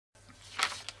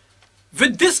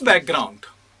With this background,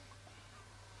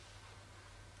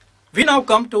 we now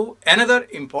come to another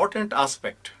important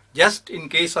aspect. Just in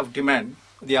case of demand,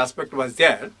 the aspect was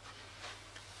there.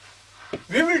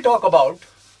 We will talk about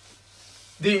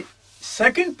the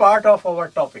second part of our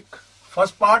topic.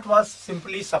 First part was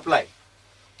simply supply.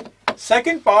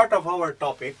 Second part of our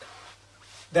topic,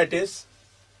 that is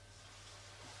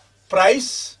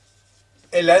price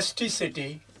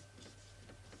elasticity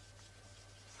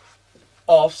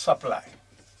of supply.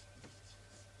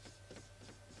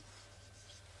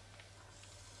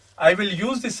 I will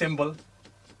use the symbol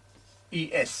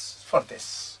ES for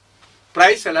this.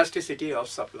 Price elasticity of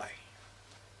supply.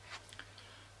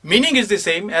 Meaning is the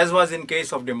same as was in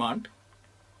case of demand.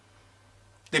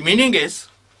 The meaning is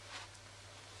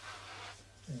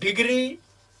degree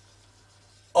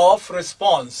of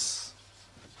response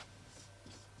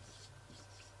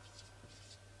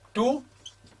to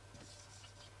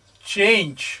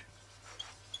change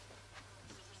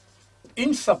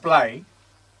in supply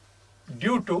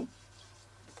due to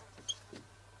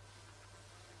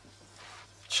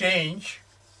change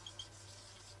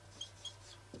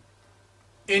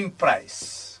in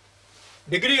price.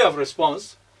 Degree of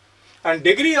response, and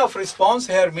degree of response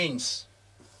here means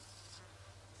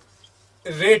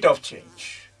rate of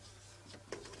change.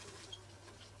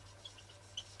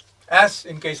 As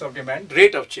in case of demand,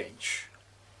 rate of change.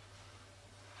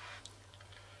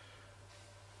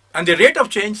 And the rate of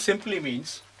change simply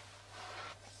means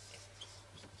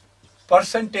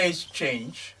percentage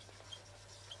change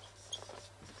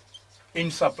in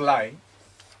supply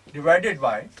divided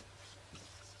by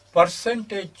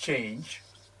percentage change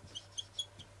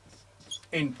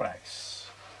in price.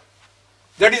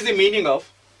 That is the meaning of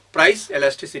price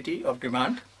elasticity of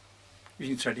demand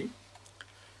we study.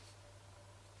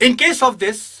 In case of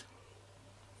this,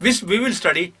 we will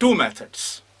study two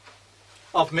methods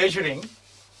of measuring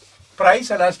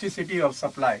price elasticity of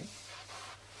supply.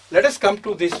 Let us come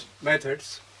to these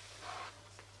methods.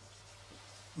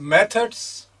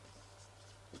 Methods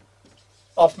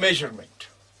of measurement.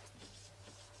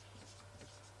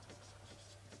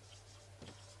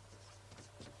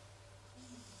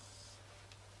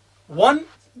 One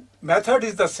method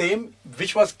is the same,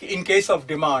 which was in case of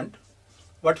demand,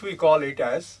 what we call it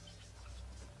as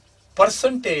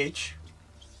percentage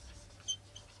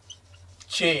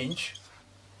change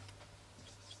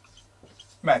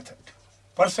method.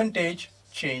 Percentage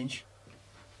change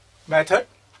method.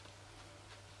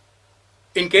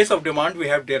 In case of demand, we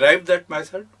have derived that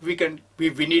method. We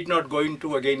need not go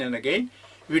into again and again.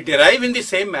 We derive in the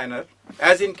same manner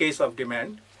as in case of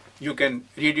demand. You can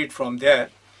read it from there.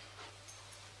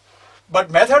 But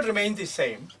method remains the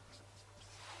same.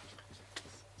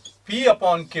 P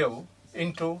upon Q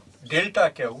into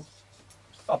delta Q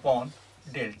upon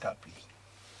delta P.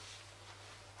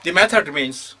 The method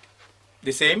remains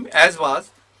the same as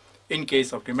was in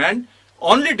case of demand.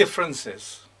 Only difference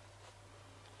is,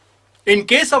 in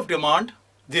case of demand,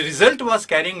 the result was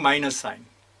carrying minus sign.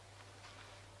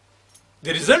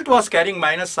 The result was carrying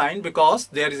minus sign because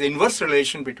there is inverse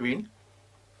relation between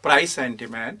price and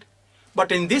demand.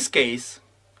 But in this case,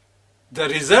 the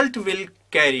result will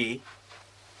carry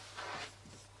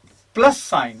plus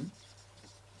sign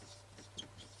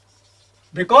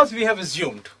because we have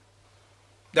assumed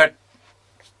that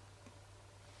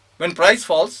when price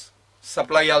falls,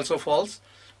 supply also falls.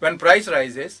 When price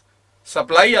rises,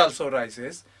 supply also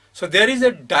rises. So there is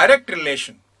a direct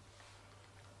relation.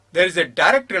 There is a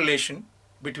direct relation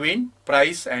between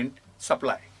price and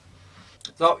supply.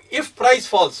 Now, if price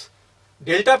falls,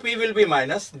 delta P will be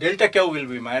minus, delta Q will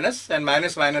be minus, and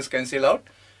minus minus cancel out.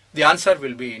 The answer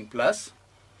will be in plus.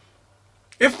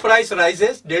 If price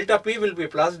rises, delta P will be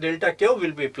plus, delta Q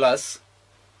will be plus,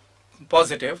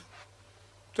 positive.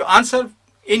 So answer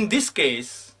in this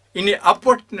case, in an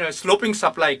upward sloping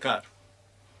supply curve,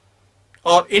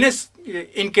 or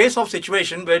in case of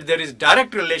situation where there is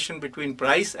direct relation between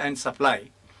price and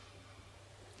supply,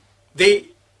 the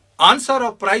answer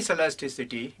of price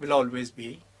elasticity will always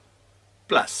be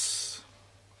plus.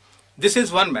 This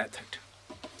is one method.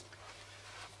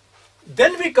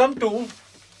 Then we come to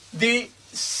the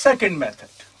second method,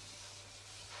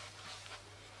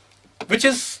 which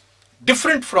is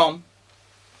different from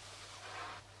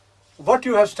what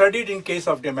you have studied in case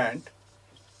of demand.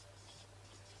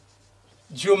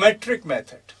 Geometric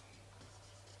method.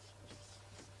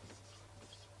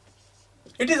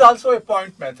 It is also a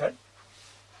point method.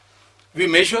 We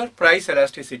measure price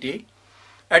elasticity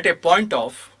at a point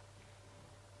of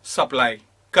supply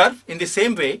curve in the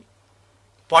same way.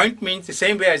 Point means the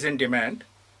same way as in demand.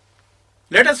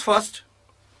 Let us first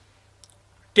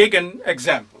take an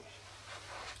example.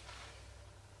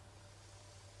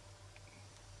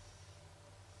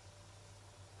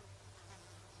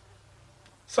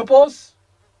 Suppose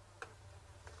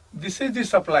this is the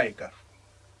supply curve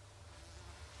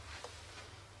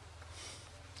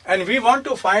and we want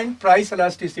to find price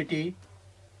elasticity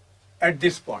at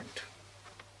this point.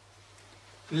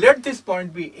 Let this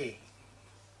point be A.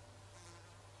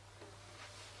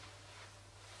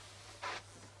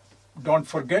 Don't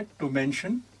forget to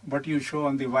mention what you show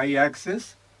on the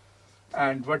y-axis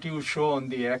and what you show on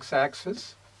the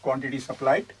x-axis, quantity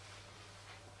supplied.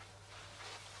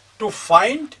 To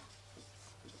find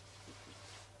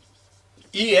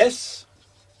ES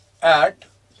at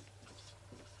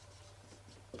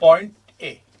point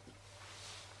A.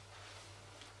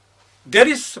 There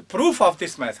is proof of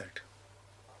this method,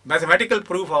 mathematical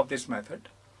proof of this method.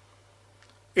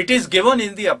 It is given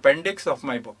in the appendix of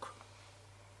my book.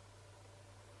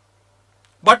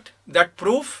 But that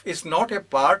proof is not a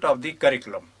part of the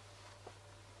curriculum.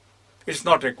 It's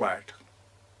not required.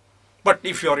 But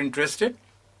if you are interested,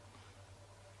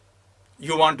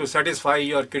 you want to satisfy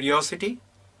your curiosity,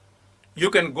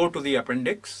 you can go to the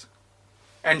appendix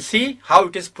and see how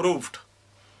it is proved.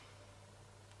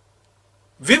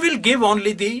 We will give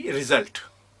only the result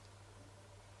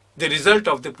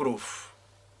of the proof,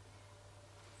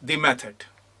 the method.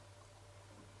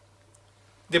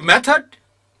 The method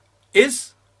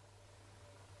is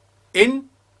in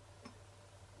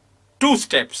 2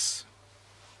 steps.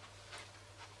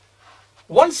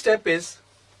 One step is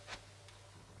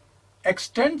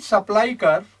extend supply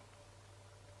curve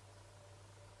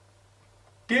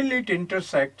till it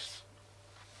intersects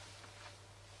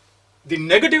the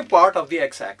negative part of the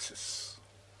x-axis.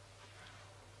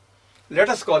 Let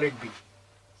us call it B.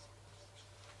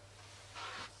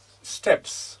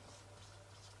 Steps.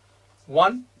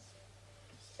 1.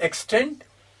 Extend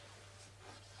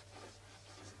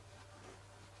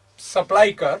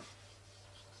supply curve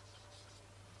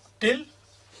till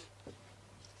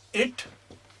it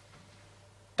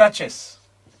touches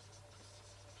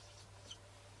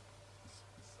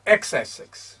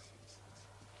x-axis.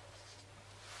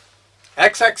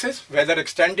 X-axis, whether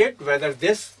extended, whether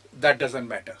this, that doesn't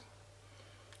matter.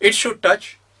 It should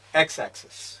touch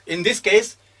x-axis. In this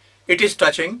case, it is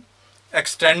touching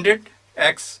extended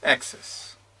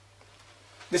x-axis.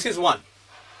 This is one.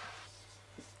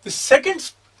 The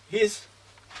second is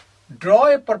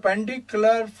draw a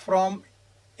perpendicular from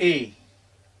A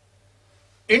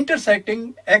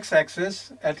intersecting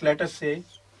x-axis at, let us say,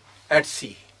 at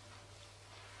C.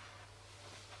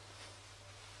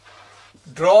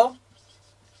 Draw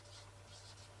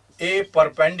a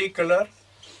perpendicular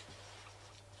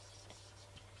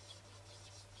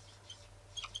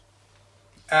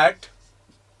at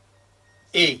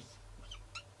A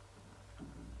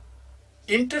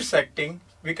intersecting,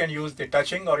 we can use the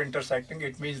touching or intersecting,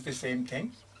 it means the same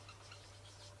thing,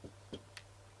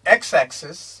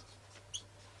 x-axis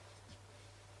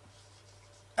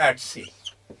at C.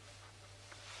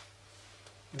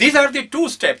 These are the 2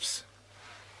 steps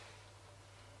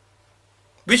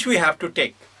which we have to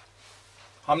take.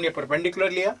 हमने perpendicular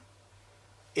लिया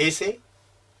A से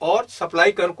और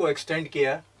supply curve को extend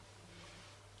किया.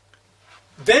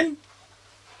 Then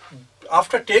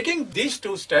after taking these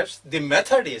 2 steps, the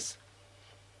method is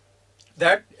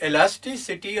that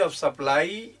elasticity of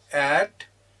supply at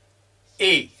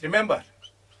A, remember,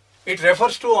 it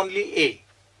refers to only A.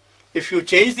 If you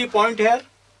change the point here,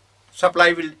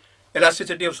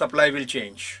 elasticity of supply will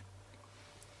change.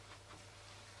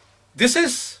 This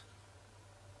is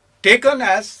taken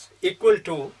as equal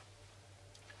to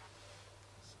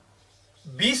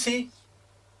BC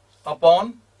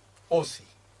upon OC.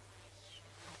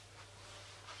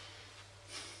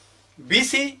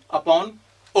 BC upon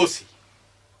OC.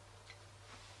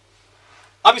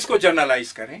 अब इसको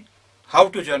generalized करें. How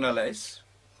to generalized,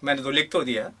 मैंने तो लिख तो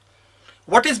दिया.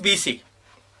 What is BC?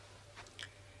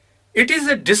 It is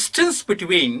a distance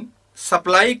between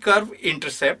supply curve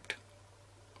intercept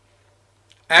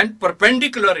and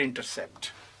perpendicular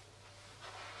intercept.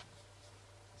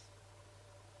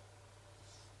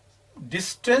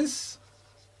 Distance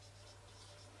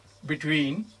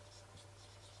between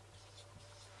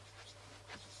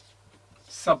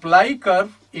supply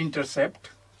curve intercept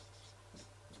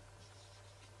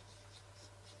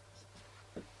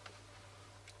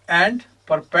and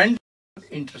perpendicular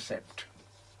intercept.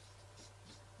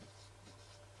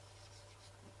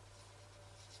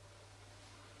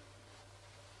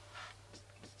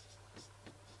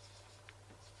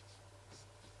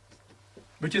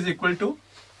 Which is equal to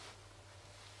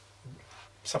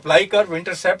supply curve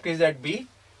intercept is at B,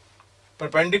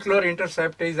 perpendicular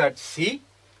intercept is at C.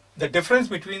 The difference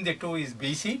between the two is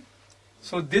BC.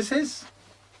 So this is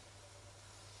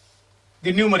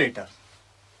the numerator.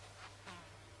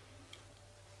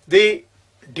 the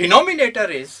denominator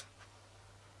is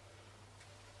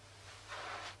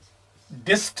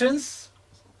distance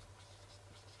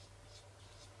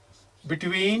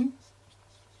between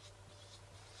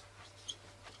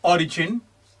origin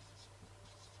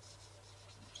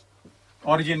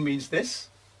means this,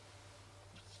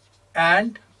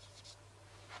 and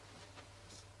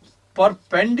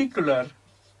perpendicular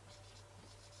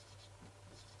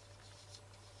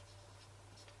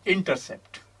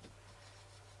intercept,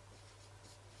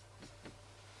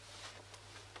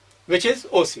 which is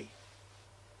OC.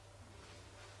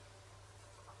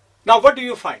 Now what do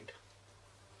you find?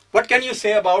 What can you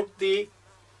say about the,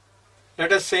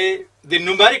 let us say, the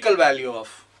numerical value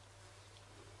of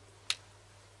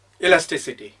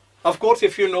elasticity? Of course,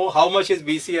 if you know how much is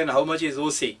BC and how much is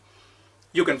OC,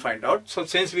 you can find out. So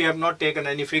since we have not taken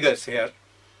any figures here,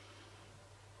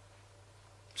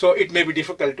 so it may be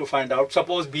difficult to find out.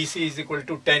 Suppose BC is equal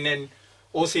to 10 and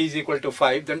OC is equal to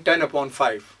 5, then 10 upon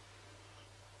 5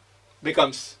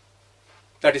 becomes,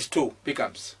 that is 2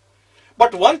 becomes.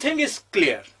 But one thing is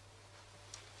clear.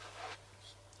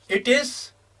 It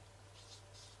is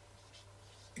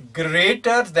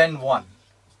greater than 1.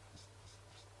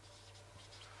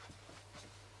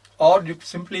 Or you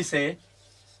simply say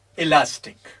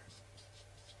elastic.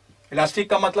 Elastic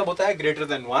का मतलब होता है greater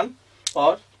than 1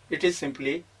 और it is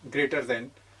simply greater than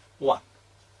 1.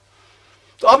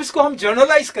 तो अब इसको हम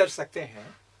generalize कर सकते हैं.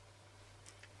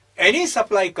 Any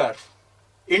supply curve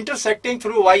intersecting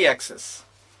through y-axis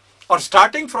or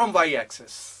starting from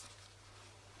y-axis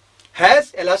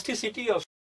has elasticity of